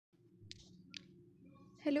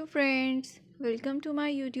Hello friends, welcome to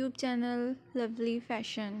my YouTube channel Lovely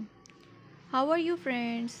Fashion. How are you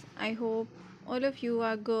friends? I hope all of you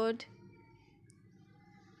are good.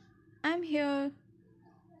 I'm here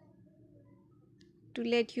to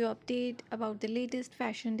let you update about the latest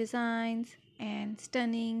fashion designs and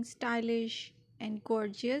stunning, stylish and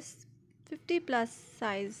gorgeous 50 plus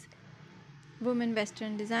size women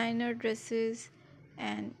western designer dresses,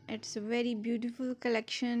 and it's a very beautiful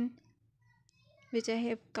collection which I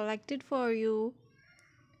have collected for you,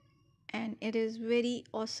 and it is very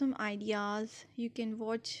awesome ideas. You can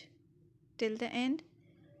watch till the end.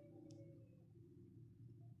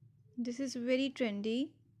 This is very trendy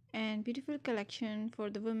and beautiful collection for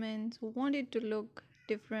the women who want it to look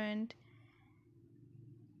different.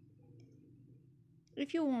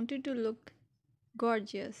 If you wanted to look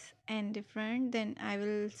gorgeous and different, then I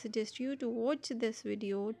will suggest you to watch this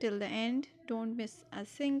video till the end. Don't miss a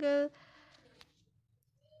single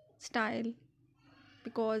style,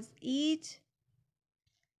 because each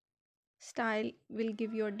style will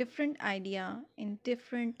give you a different idea in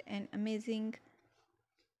different and amazing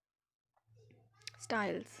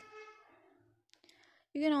styles.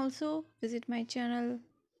 You can also visit my channel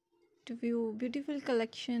to view beautiful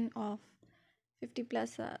collection of 50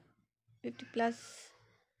 plus 50 plus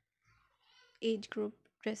age group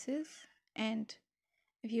dresses. And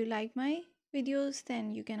if you like my videos,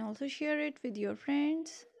 then you can also share it with your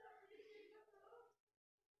friends.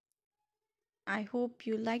 I hope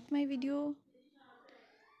you like my video.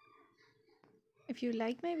 If you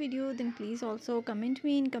like my video, then please also comment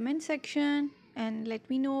me in comment section and let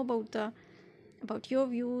me know about your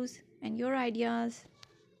views and your ideas,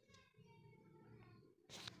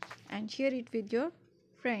 and share it with your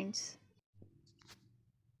friends.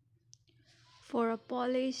 For a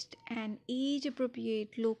polished and age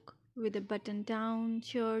appropriate look with a button down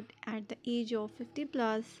shirt at the age of 50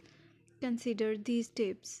 plus, consider these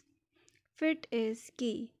tips. Fit is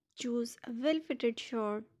key. Choose a well fitted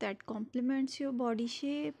shirt that complements your body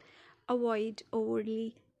shape. Avoid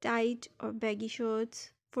overly tight or baggy shirts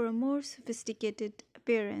for a more sophisticated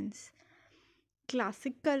appearance.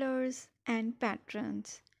 Classic colors and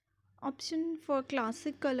patterns. Option for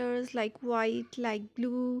classic colors like white, light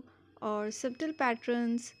blue, or subtle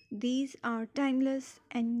patterns. These are timeless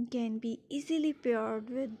and can be easily paired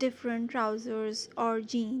with different trousers or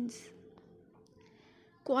jeans.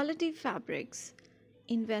 Quality fabrics.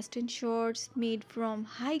 Invest in shorts made from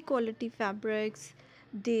high quality fabrics.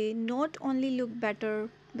 They not only look better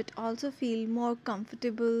but also feel more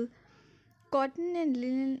comfortable. Cotton and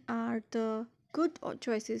linen are the good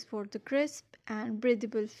choices for the crisp and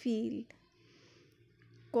breathable feel.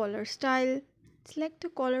 Collar style. Select a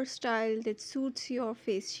collar style that suits your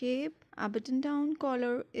face shape. A button down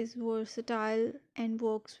collar is versatile and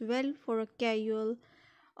works well for a casual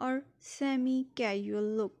or semi casual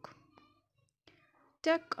look.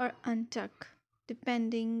 Tuck or untuck,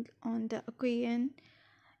 depending on the occasion.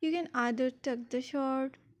 You can either tuck the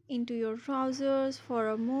shirt into your trousers for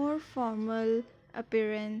a more formal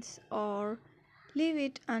appearance or leave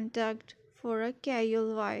it untucked for a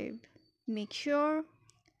casual vibe. Make sure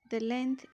the length